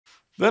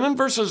Then in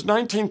verses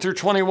 19 through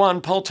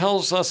 21, Paul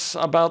tells us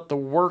about the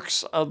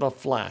works of the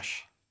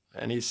flesh.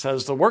 And he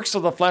says the works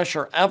of the flesh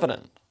are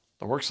evident.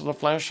 The works of the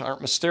flesh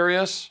aren't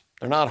mysterious.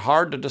 They're not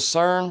hard to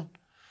discern.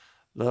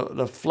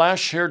 The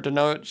flesh here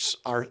denotes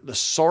the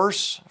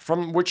source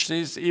from which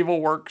these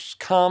evil works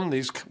come.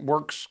 These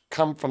works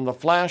come from the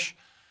flesh,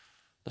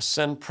 the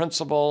sin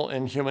principle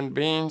in human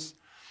beings.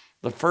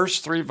 The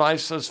first three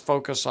vices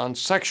focus on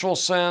sexual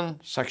sin,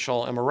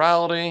 sexual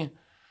immorality,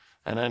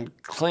 and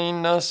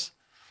uncleanness,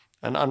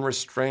 and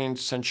unrestrained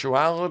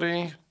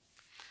sensuality.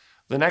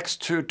 The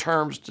next two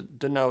terms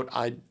denote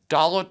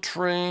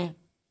idolatry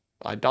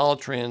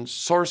and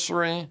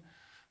sorcery.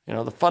 You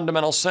know, the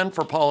fundamental sin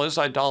for Paul is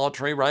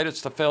idolatry, right?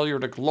 It's the failure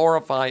to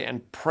glorify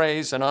and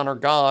praise and honor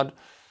God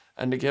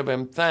and to give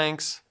him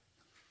thanks.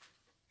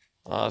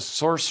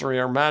 Sorcery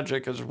or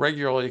magic is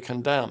regularly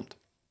condemned.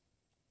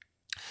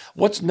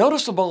 What's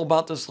noticeable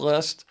about this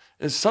list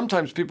is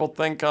sometimes people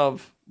think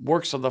of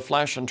works of the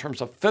flesh in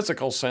terms of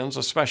physical sins,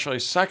 especially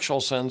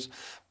sexual sins,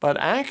 but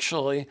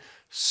actually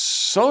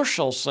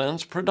social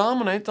sins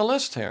predominate the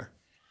list here.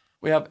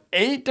 We have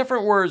 8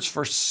 different words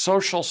for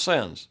social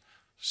sins.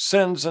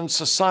 Sins in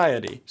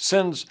society,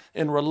 sins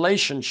in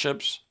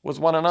relationships with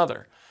one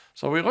another.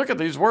 So we look at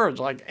these words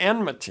like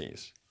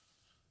enmities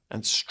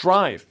and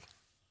strife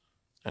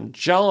and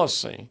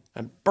jealousy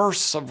and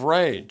bursts of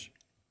rage,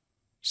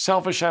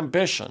 selfish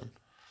ambition,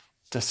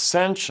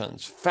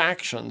 dissensions,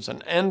 factions,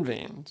 and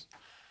envyings.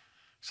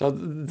 So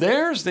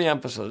there's the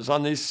emphasis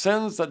on these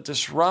sins that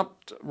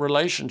disrupt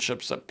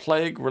relationships, that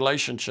plague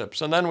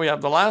relationships. And then we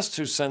have the last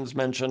 2 sins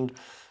mentioned,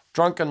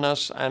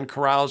 drunkenness and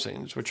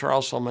carousings, which are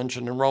also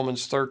mentioned in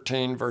Romans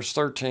 13, verse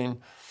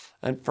 13,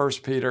 and 1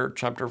 Peter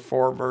chapter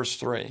 4, verse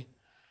 3.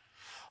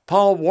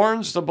 Paul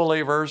warns the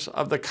believers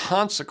of the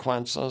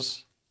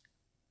consequences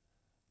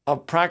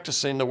of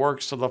practicing the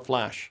works of the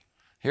flesh.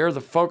 Here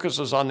the focus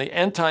is on the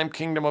end-time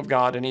kingdom of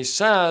God, and he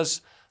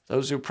says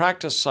those who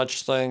practice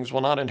such things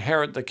will not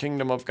inherit the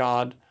kingdom of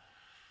God.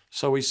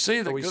 So we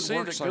see that good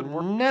works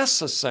are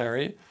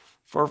necessary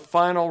for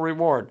final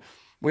reward.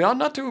 We ought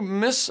not to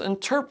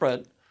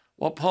misinterpret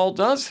what Paul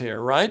does here,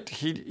 right?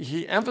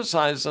 He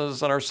emphasizes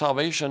that our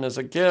salvation is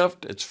a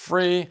gift, it's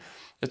free,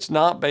 it's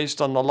not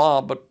based on the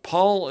law, but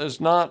Paul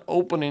is not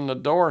opening the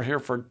door here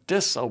for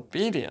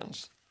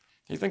disobedience.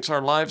 He thinks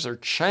our lives are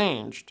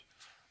changed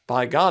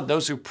by God.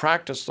 Those who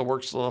practice the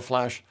works of the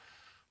flesh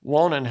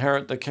won't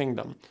inherit the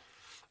kingdom.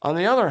 On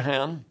the other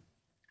hand,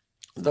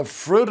 the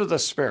fruit of the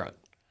Spirit,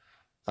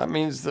 that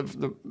means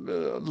the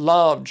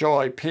love,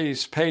 joy,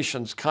 peace,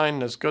 patience,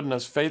 kindness,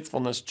 goodness,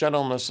 faithfulness,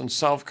 gentleness, and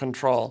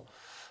self-control.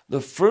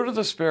 The fruit of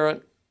the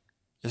Spirit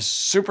is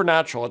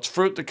supernatural. It's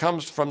fruit that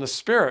comes from the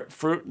Spirit.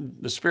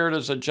 The Spirit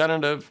is a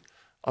genitive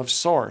of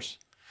source.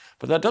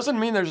 But that doesn't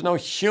mean there's no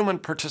human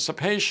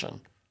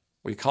participation.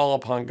 We call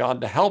upon God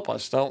to help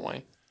us, don't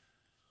we?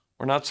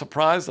 We're not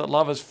surprised that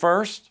love is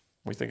first.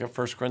 We think of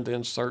 1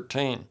 Corinthians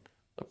 13,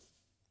 the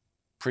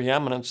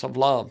preeminence of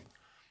love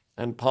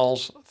and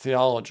Paul's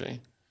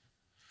theology.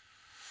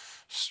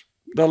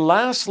 The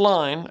last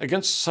line,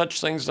 against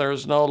such things there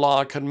is no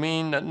law, could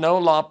mean that no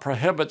law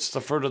prohibits the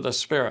fruit of the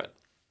Spirit,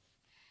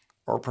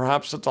 or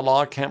perhaps that the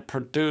law can't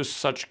produce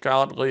such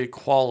godly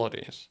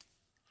qualities.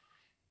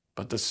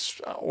 But the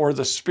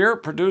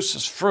Spirit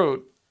produces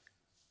fruit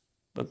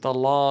that the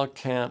law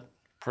can't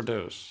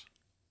produce.